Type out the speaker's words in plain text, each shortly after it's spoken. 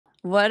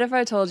What if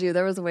I told you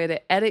there was a way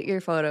to edit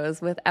your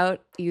photos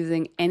without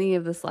using any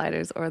of the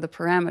sliders or the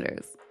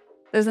parameters?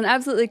 There's an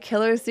absolutely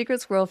killer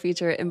secret squirrel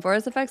feature in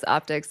Boris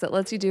Optics that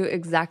lets you do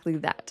exactly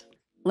that.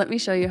 Let me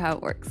show you how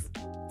it works.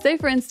 Say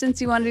for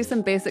instance you want to do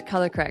some basic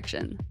color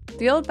correction.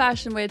 The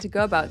old-fashioned way to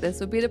go about this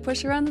would be to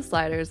push around the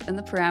sliders in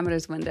the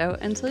parameters window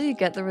until you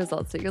get the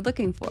results that you're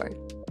looking for.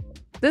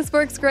 This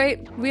works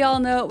great, we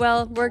all know it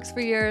well, works for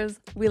years,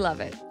 we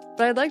love it.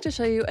 But I'd like to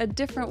show you a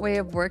different way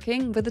of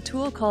working with a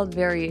tool called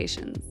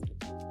variations.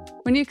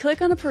 When you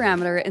click on a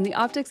parameter in the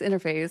optics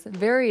interface,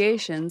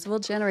 variations will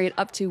generate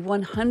up to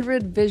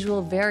 100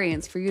 visual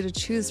variants for you to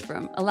choose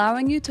from,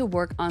 allowing you to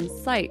work on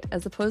site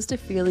as opposed to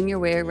feeling your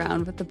way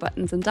around with the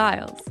buttons and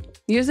dials.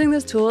 Using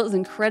this tool is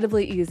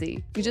incredibly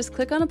easy. You just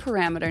click on a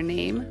parameter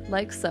name,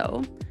 like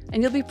so,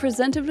 and you'll be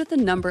presented with the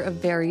number of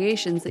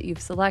variations that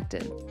you've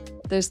selected.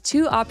 There's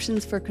two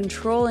options for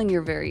controlling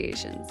your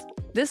variations.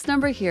 This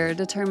number here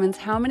determines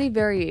how many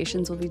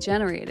variations will be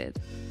generated.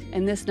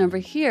 And this number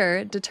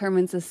here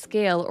determines the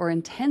scale or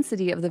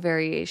intensity of the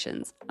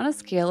variations on a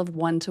scale of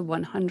 1 to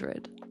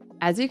 100.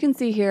 As you can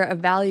see here, a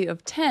value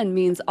of 10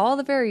 means all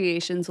the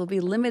variations will be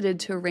limited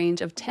to a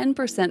range of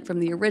 10% from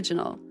the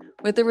original,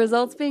 with the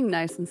results being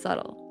nice and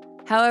subtle.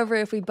 However,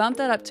 if we bump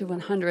that up to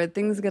 100,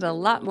 things get a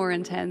lot more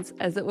intense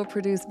as it will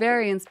produce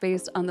variants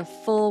based on the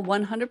full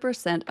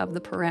 100% of the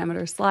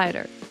parameter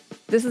slider.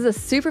 This is a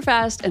super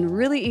fast and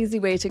really easy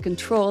way to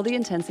control the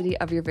intensity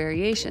of your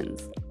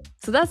variations.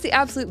 So that's the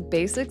absolute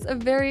basics of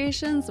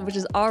variations, which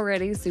is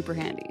already super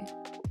handy.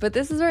 But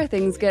this is where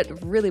things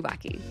get really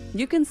wacky.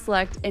 You can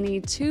select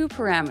any two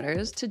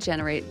parameters to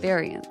generate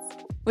variants.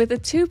 With the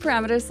two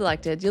parameters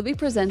selected, you'll be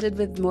presented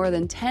with more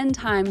than 10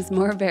 times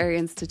more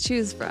variants to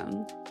choose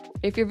from.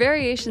 If your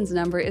variations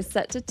number is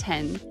set to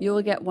 10, you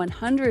will get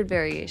 100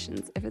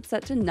 variations. If it's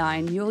set to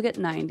 9, you will get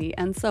 90,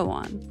 and so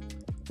on.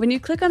 When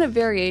you click on a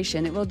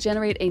variation, it will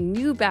generate a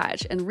new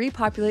batch and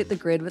repopulate the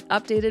grid with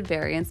updated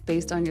variants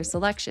based on your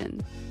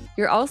selection.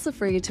 You're also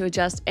free to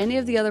adjust any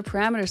of the other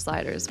parameter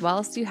sliders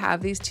whilst you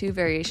have these two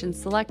variations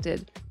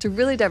selected to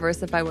really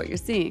diversify what you're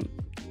seeing.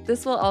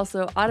 This will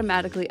also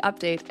automatically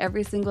update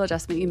every single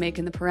adjustment you make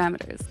in the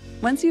parameters.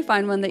 Once you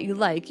find one that you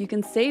like, you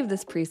can save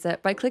this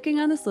preset by clicking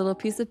on this little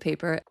piece of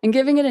paper and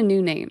giving it a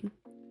new name.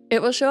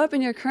 It will show up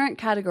in your current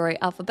category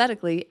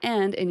alphabetically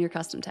and in your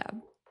custom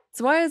tab.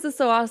 So why is this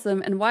so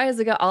awesome, and why has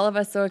it got all of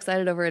us so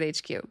excited over at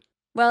HQ?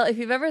 Well, if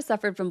you've ever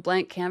suffered from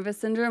blank canvas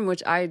syndrome,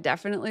 which I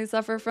definitely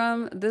suffer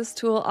from, this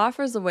tool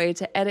offers a way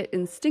to edit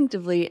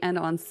instinctively and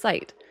on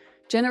site,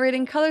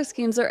 generating color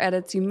schemes or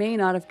edits you may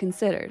not have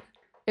considered.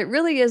 It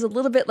really is a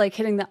little bit like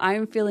hitting the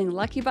I'm feeling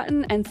lucky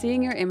button and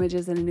seeing your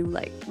images in a new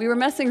light. We were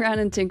messing around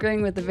and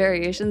tinkering with the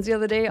variations the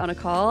other day on a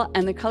call,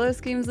 and the color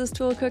schemes this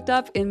tool cooked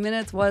up in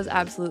minutes was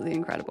absolutely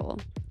incredible.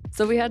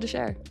 So we had to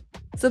share.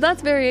 So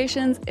that's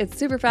variations. It's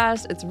super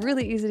fast, it's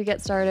really easy to get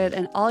started,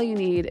 and all you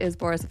need is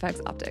Boris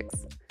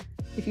Optics.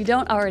 If you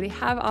don't already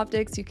have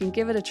optics, you can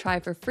give it a try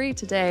for free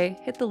today.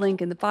 Hit the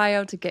link in the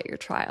bio to get your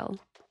trial.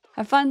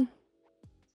 Have fun!